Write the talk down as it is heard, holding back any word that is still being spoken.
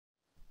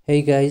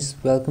Hey guys,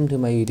 welcome to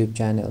my YouTube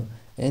channel.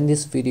 In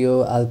this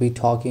video, I'll be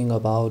talking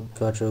about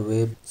Flutter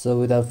Web. So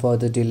without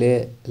further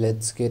delay,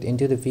 let's get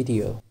into the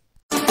video.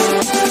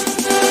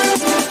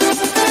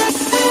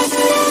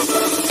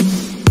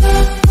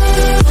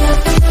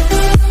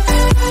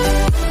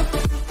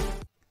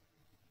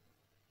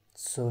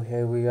 So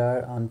here we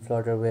are on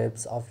Flutter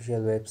Web's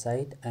official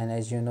website, and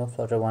as you know,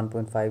 Flutter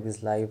 1.5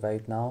 is live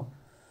right now.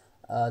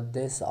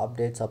 This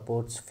update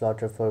supports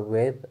Flutter for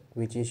Web,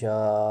 which is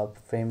a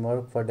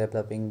framework for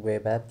developing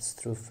web apps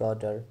through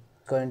Flutter.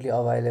 Currently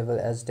available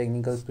as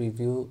technical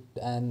preview,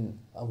 and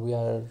we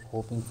are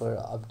hoping for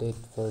update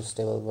for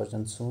stable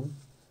version soon.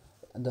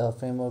 The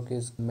framework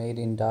is made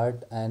in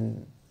Dart,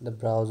 and the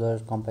browser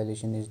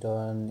compilation is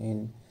done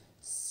in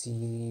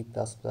C++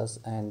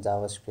 and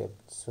JavaScript.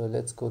 So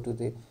let's go to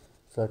the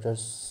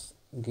Flutter's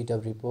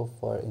GitHub repo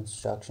for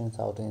instructions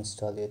how to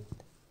install it.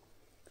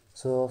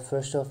 So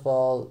first of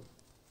all,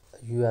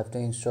 you have to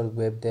install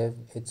WebDev.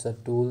 It's a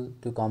tool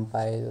to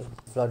compile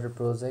Flutter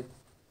project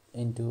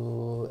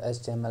into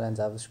HTML and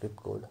JavaScript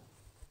code.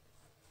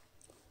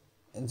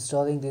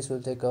 Installing this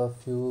will take a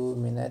few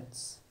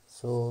minutes,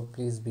 so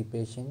please be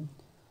patient.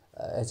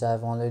 As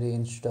I've already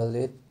installed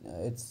it,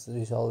 it's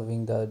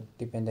resolving the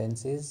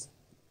dependencies.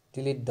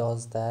 Till it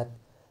does that,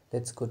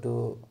 let's go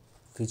to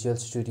Visual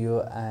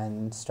Studio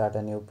and start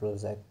a new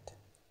project.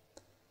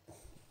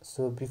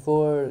 So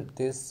before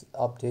this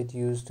update,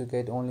 you used to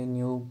get only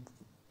new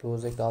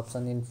project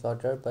option in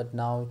Flutter, but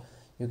now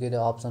you get an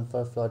option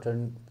for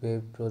Flutter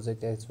Web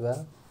project as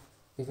well.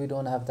 If you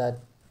don't have that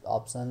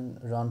option,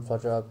 run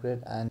Flutter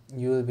upgrade and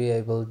you will be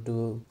able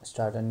to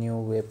start a new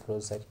web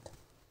project.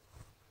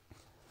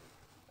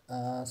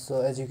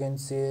 So as you can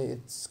see,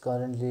 it's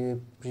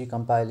currently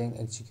pre-compiling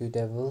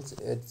executables.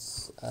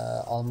 It's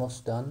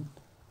almost done.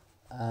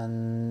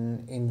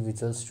 And in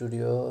Visual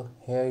Studio,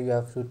 here you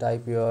have to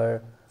type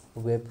your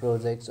web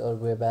projects or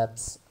web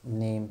apps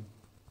name.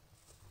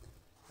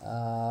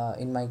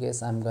 In my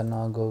case, I'm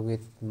gonna go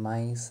with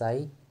my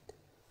site.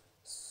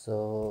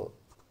 So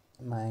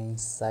my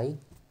site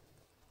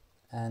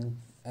and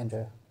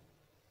enter.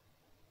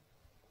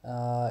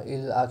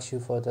 It'll ask you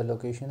for the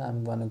location.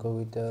 I'm gonna go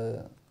with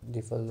the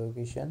default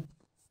location,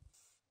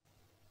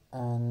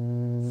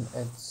 and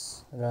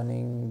it's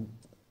running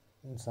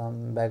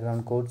some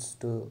background codes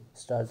to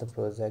start the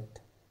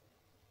project.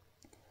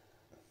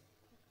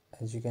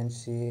 As you can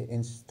see,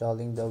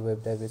 installing the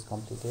WebDev is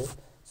completed.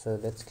 So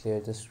let's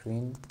clear the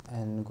screen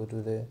and go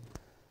to the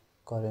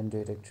current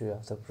directory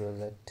of the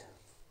project.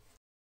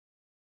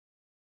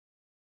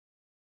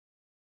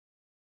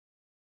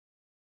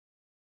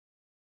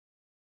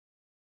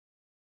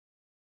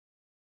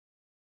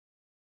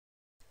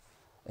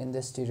 In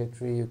this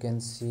directory, you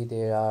can see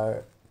there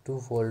are two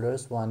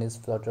folders. One is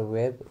Flutter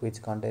Web,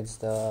 which contains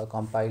the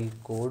compiled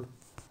code,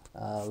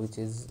 which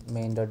is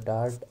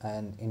main.dart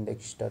and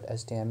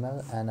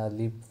index.html, and a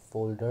lib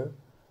folder.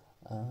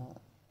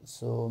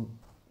 So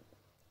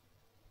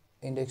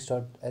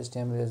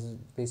index.html is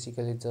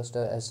basically just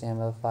a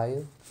HTML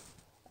file,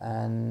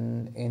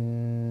 and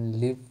in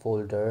lib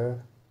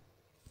folder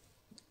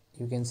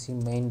you can see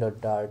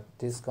main.dart.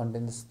 This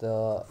contains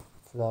the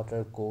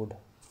Flutter code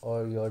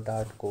or your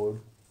Dart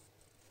code.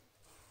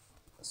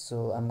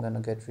 So I'm gonna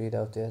get rid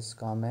of this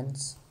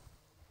comments,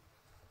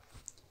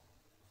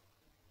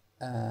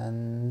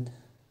 and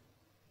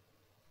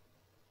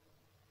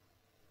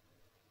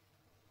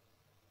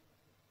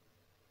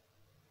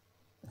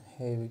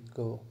here we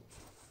go.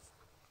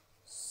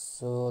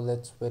 So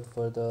let's wait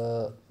for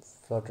the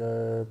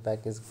Flutter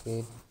package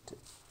get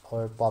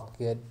or pop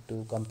get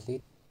to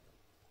complete.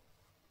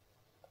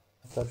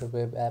 Flutter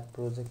web app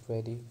project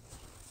ready.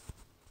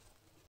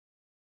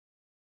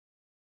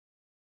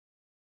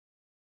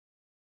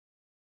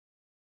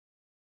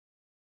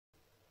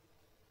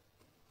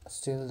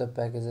 Still the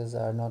packages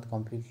are not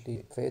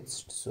completely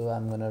fetched, so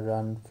I'm gonna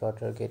run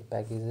Flutter get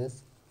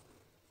packages,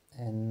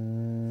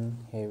 and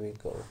here we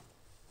go.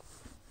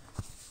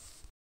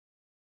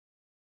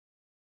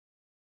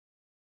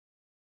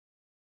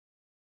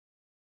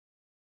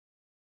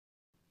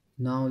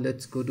 Now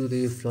let's go to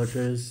the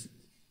Flutter's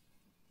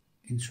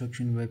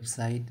instruction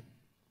website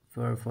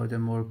for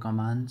furthermore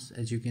commands.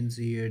 As you can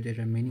see here, there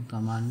are many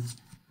commands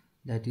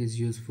that is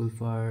useful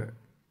for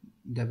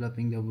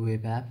developing the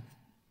web app.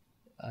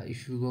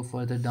 If you go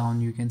further down,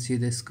 you can see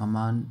this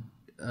command,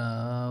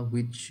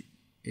 which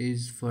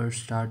is for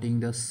starting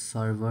the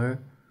server.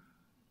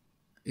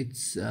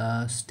 It's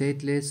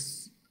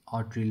stateless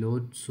auto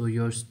reload, so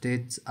your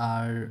states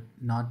are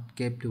not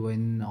kept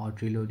when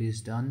auto reload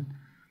is done,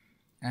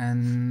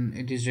 and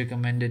it is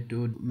recommended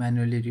to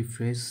manually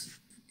refresh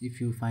if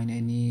you find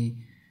any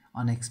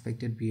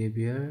unexpected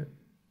behavior.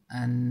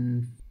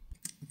 And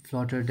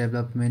Flutter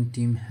development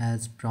team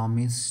has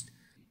promised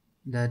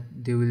that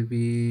they will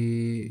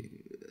be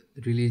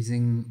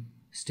releasing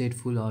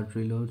stateful auto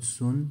reload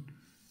soon.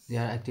 They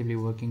are actively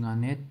working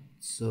on it.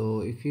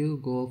 So if you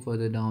go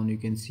further down, you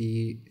can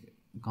see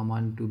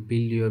command to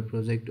build your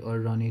project or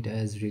run it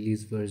as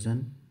release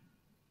version.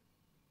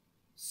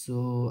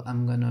 So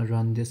I'm gonna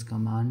run this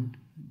command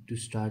to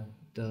start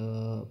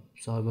the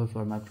solver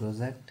for my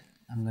project.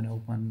 I'm gonna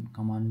open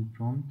command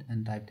prompt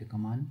and type the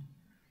command.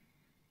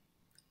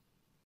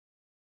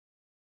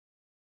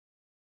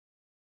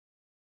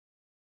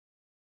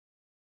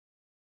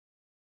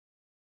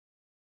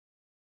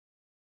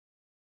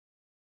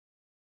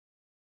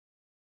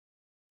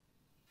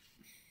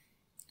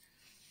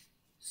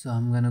 So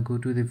I'm gonna go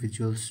to the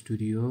Visual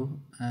Studio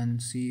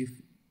and see if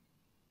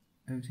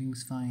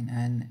everything's fine,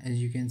 and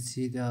as you can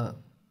see the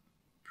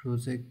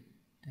project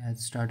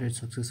has started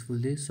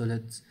successfully. So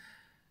let's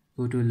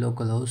go to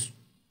localhost,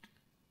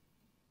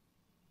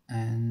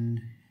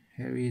 and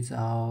here is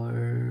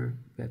our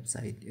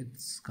website.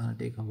 It's gonna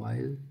take a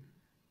while,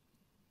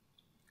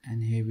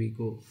 and here we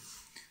go.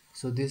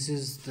 So this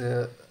is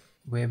the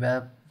web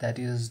app that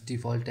is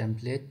default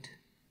template,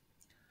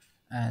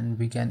 and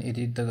we can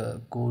edit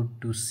the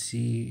code to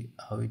see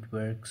how it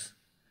works.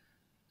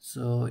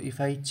 So if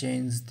I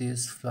change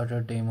this Flutter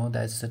demo,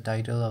 that's the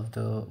title of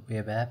the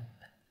web app,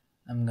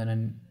 I'm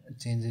gonna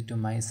change it to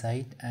my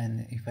site,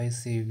 and if I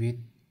save it,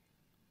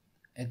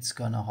 it's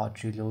gonna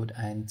hot reload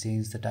and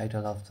change the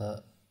title of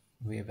the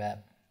web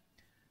app.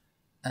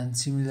 And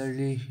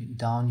similarly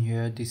down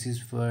here, this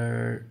is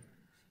for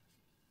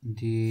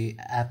the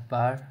app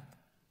bar.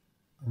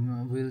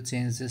 We'll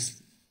change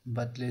this,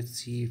 but let's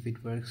see if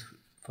it works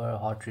for a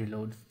hot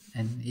reload,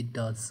 and it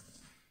does.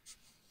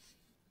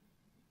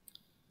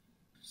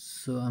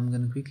 So I'm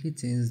gonna quickly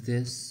change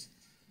this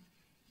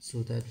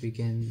so that we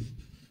can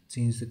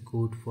change the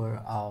code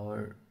for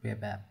our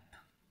web app.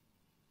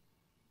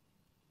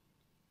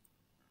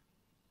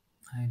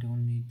 I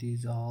don't need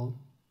these all.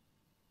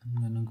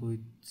 I'm gonna go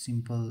with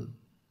simple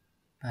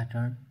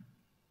pattern.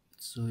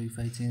 So if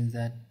I change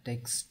that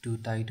text to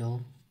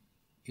title,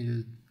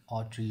 it'll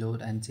auto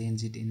reload and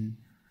change it in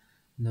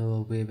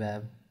the web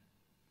app.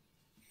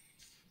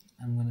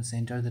 I'm gonna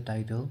center the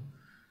title,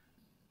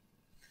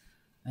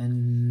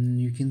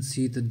 and you can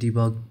see the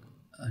debug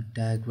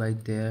tag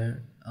right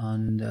there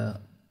on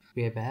the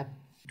web app.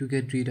 To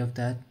get rid of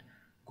that,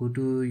 go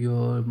to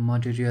your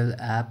material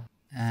app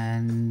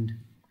and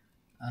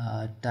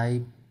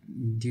type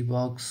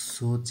debug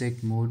show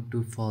check mode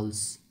to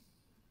false.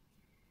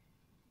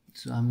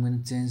 So I'm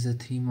going to change the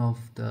theme of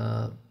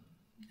the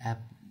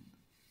app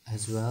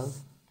as well.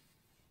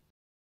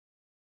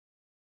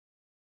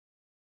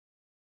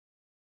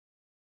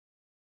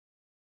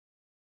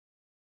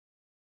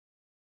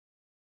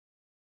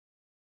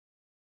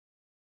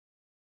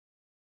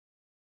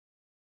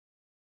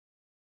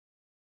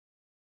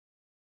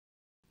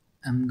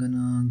 I'm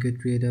gonna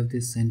get rid of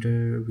this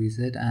center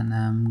reset, and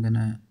I'm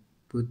gonna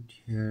put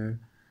here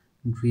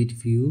grid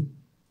view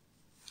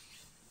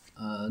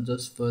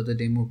just for the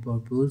demo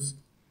purpose,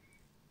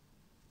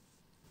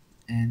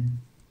 and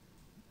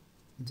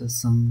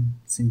just some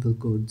simple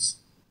codes.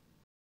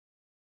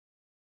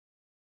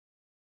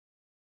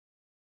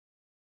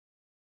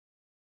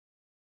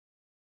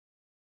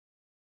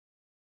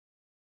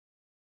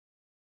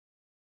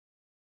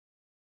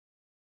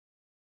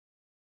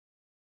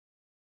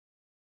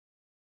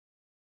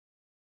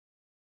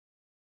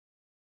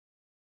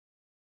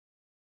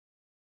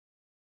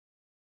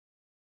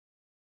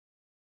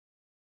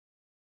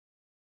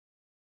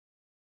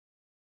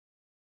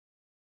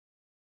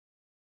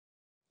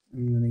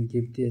 I'm gonna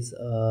give this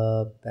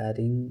a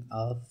padding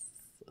of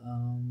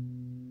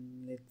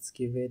let's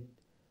give it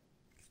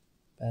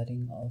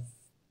padding of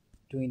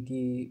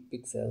 20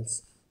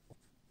 pixels,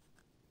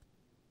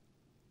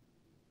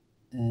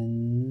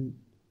 and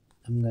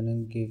I'm gonna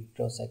give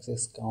cross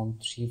access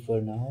count 3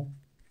 for now.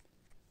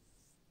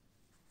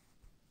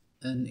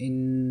 And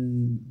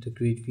in the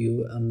grid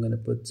view, I'm gonna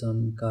put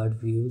some card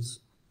views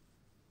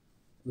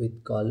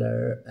with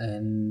color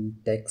and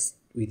text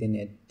within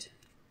it.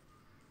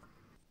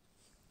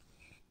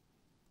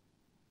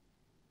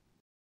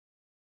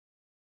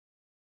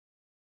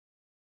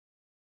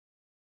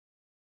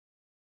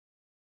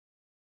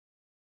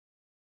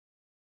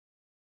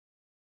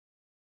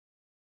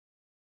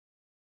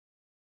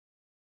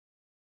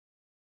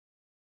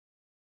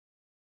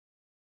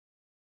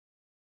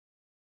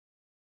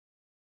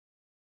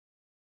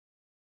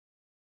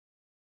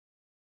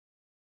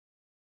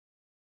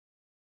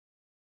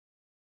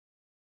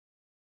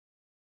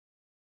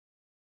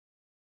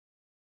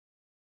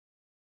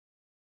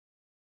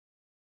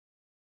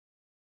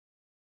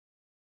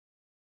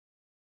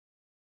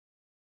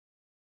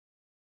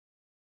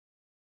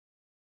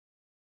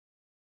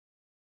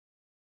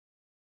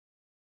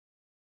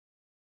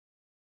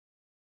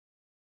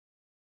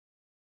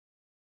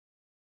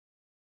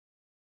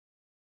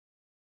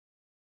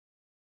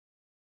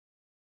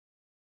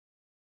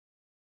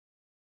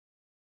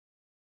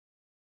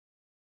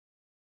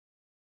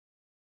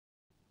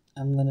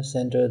 I'm gonna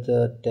center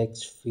the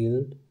text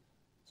field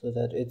so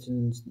that it's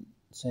in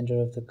center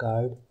of the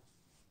card,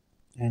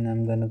 and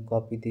I'm gonna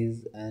copy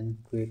these and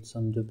create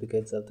some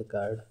duplicates of the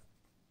card.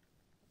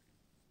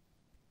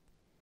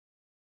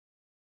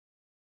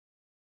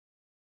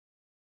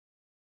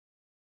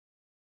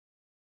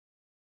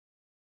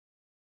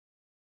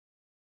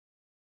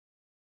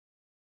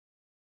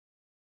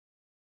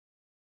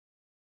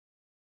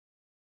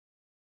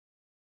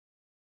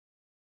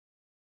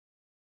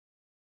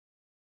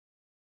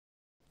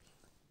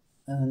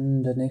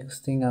 And the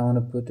next thing I want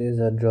to put is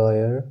a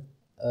drawer,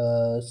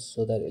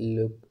 so that it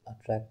look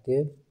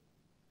attractive.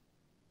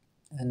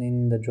 And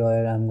in the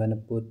drawer I'm gonna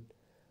put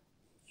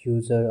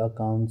user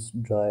accounts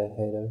drawer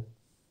header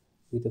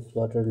with a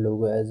Flutter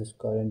logo as its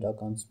current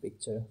accounts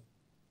picture.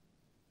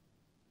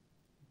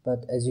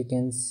 But as you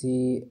can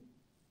see,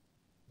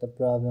 the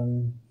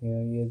problem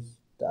here is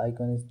the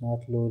icon is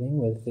not loading.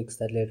 We'll fix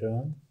that later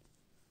on.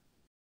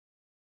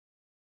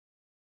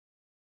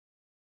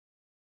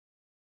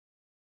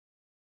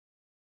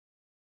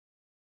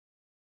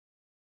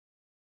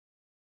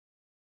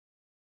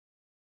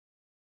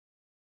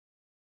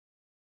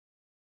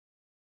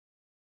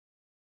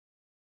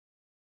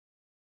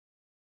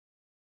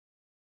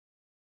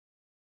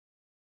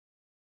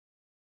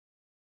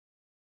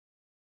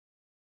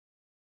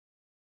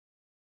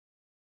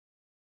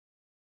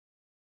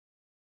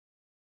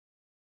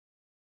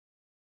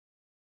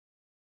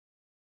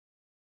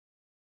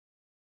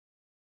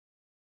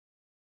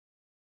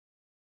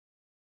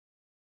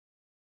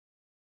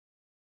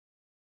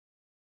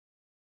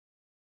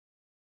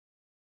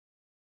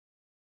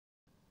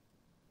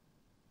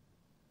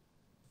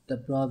 The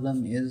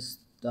problem is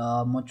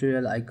the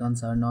material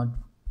icons are not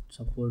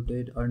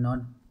supported or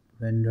not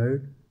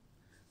rendered.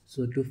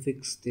 So to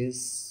fix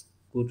this,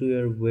 go to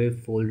your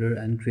web folder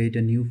and create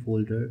a new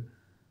folder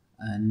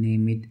and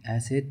name it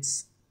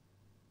assets.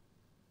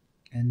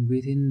 And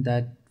within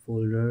that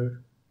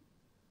folder,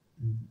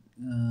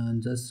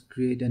 just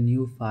create a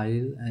new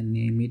file and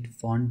name it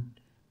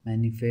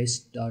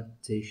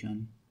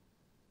FontManifest.json.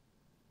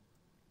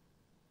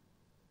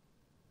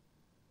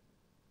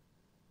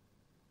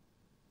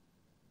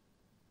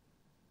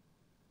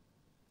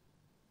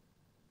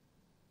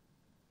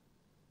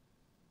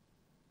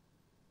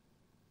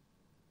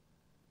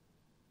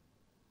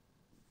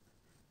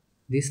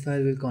 This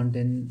file will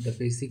contain the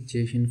basic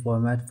JSON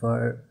format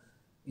for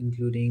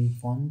including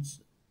fonts.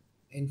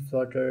 In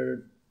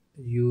Flutter,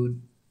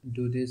 you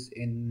do this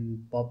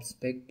in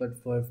PubSpec, but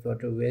for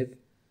Flutter Web,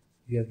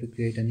 you have to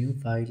create a new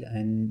file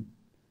and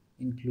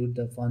include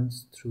the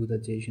fonts through the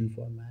JSON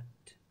format.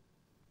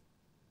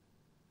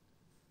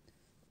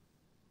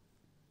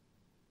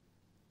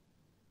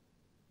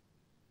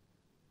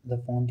 The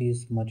font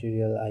is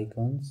Material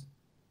Icons.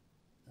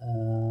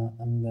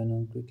 I'm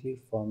gonna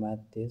quickly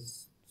format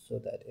this so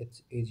that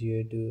it's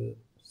easier to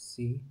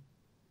see.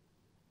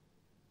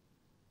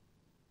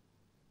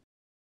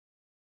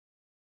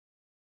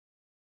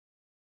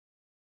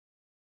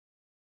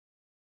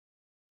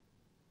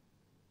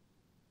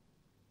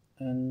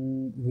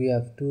 And we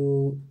have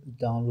to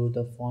download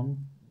the font.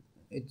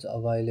 It's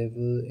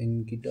available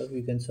in GitHub.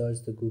 You can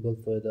search the Google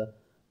for the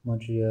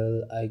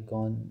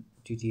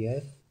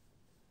MaterialIcon-ttf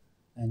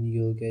and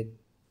you'll get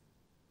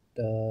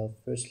the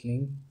first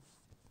link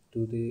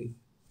to the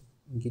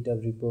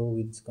GitHub repo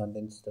which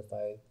contains the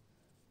file.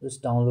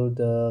 Just download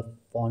the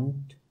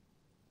font.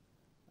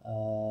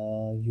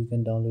 You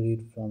can download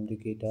it from the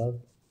GitHub.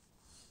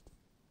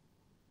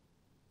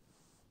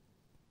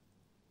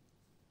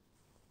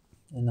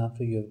 And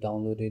after you have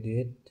downloaded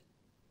it,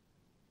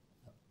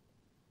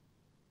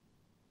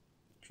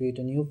 create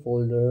a new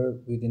folder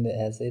within the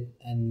asset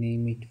and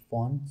name it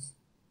fonts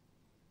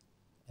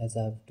as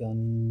I've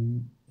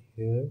done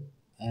here,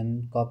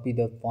 and copy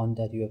the font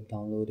that you have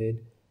downloaded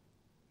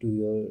to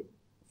your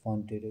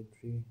font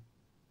directory.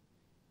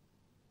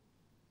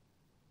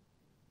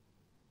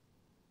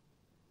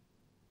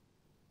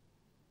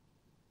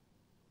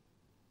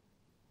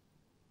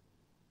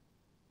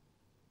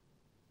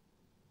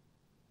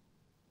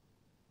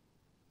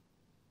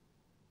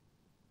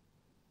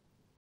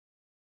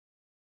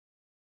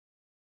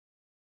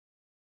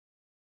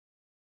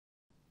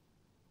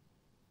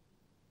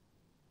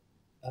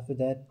 After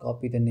that,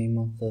 copy the name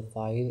of the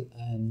file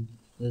and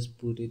just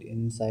put it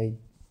inside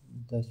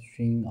the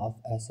string of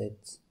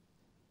assets,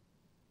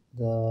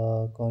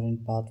 the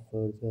current path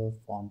for the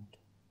font.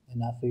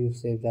 And after you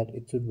save that,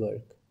 it should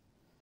work.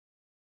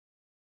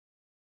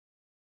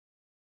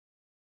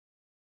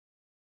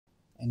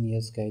 And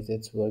yes guys,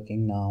 it's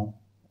working now.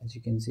 As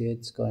you can see,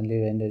 it's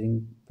currently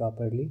rendering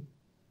properly.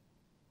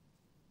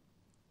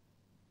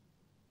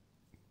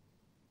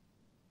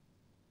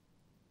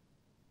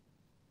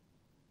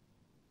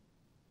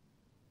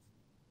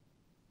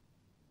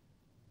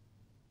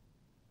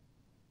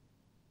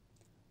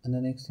 And the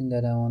next thing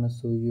that I want to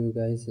show you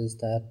guys is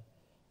that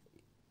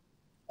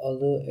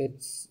although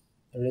it's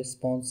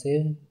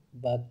responsive,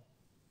 but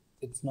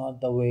it's not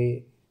the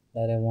way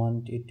that I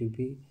want it to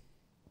be.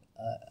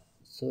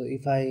 So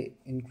if I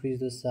increase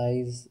the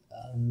size,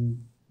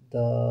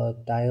 the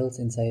tiles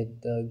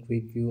inside the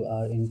grid view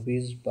are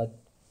increased, but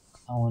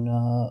I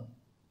wanna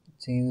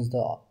change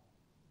the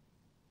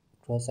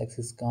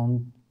cross-axis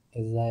count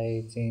as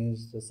I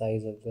change the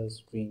size of the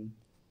screen.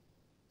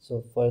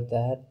 So for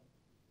that,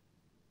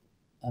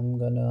 I'm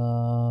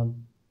gonna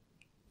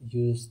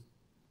use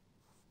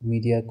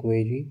media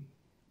query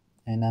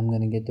and I'm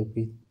gonna get the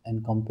width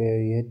and compare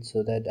it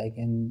so that I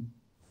can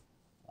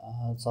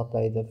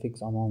supply the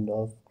fixed amount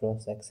of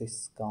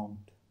cross-axis count.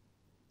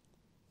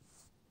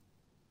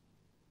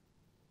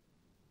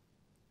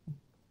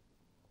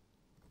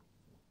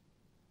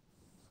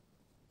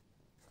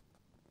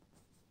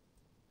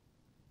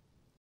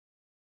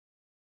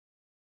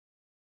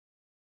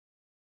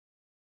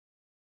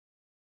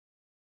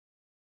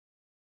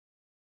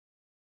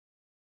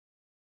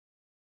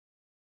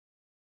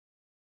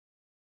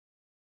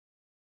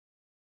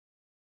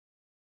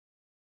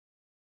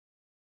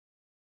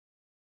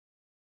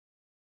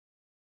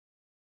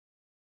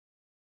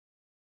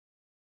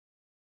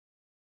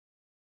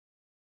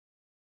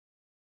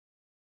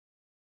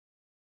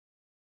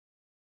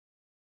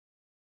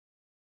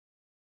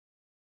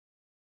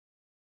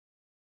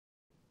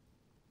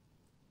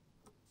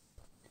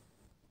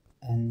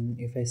 and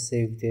if I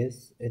save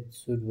this, it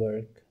should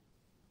work,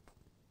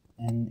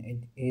 and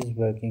it is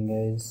working,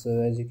 guys. So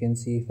as you can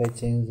see, if I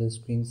change the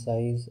screen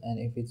size and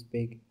if it's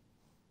big,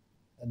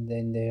 and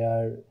then there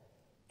are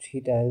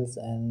three tiles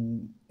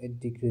and it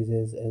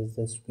decreases as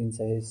the screen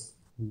size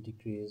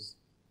decreases.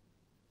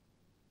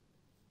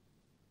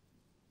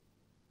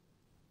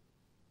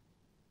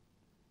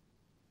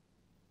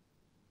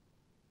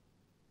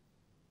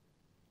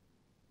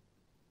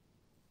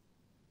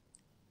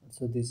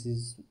 So this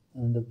is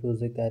the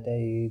project that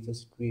I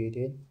just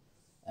created,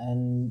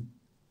 and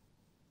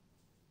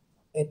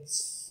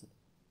it's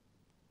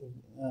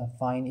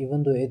fine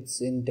even though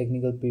it's in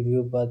technical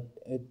preview, but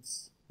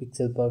it's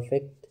pixel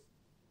perfect,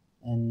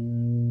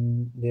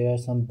 and there are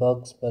some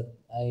bugs, but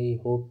I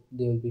hope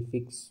they will be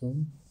fixed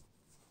soon.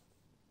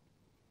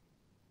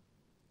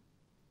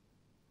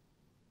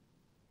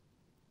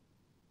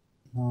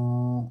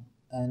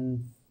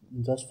 And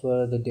just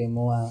for the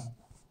demo,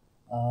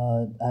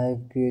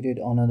 I've created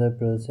another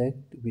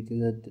project which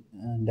is a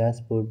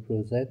dashboard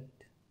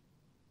project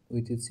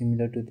which is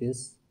similar to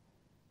this.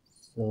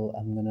 So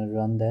I'm gonna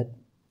run that,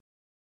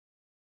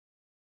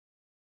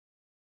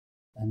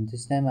 and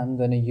this time I'm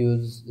gonna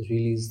use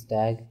release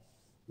tag,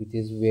 which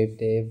is web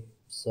dev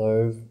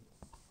serve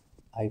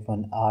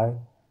 -r,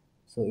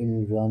 so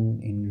it'll run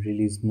in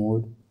release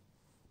mode.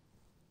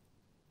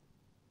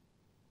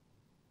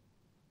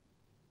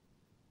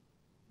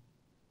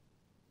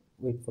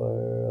 Wait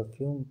for a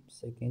few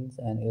seconds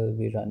and it will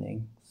be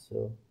running.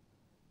 So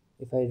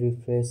if I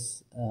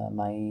refresh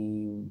my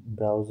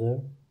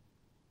browser,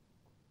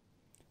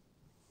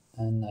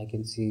 and I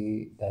can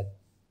see that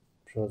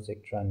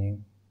project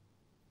running.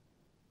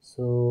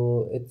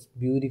 So it's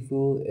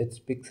beautiful, it's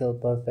pixel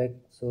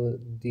perfect. So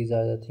these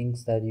are the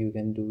things that you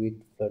can do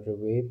with Flutter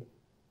Web.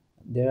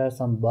 There are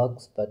some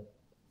bugs, but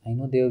I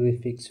know they will be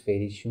fixed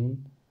very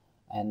soon,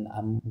 and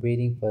I'm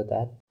waiting for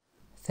that.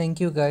 Thank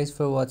you guys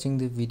for watching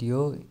the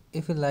video.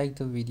 If you like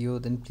the video,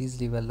 then please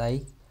leave a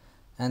like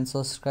and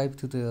subscribe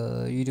to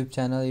the YouTube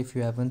channel if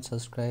you haven't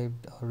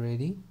subscribed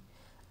already.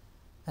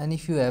 And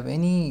if you have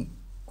any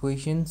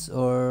questions,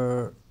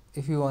 or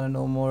if you want to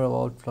know more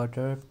about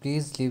Flutter,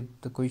 please leave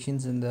the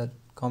questions in the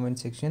comment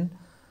section.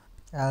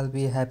 I'll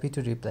be happy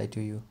to reply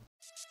to you.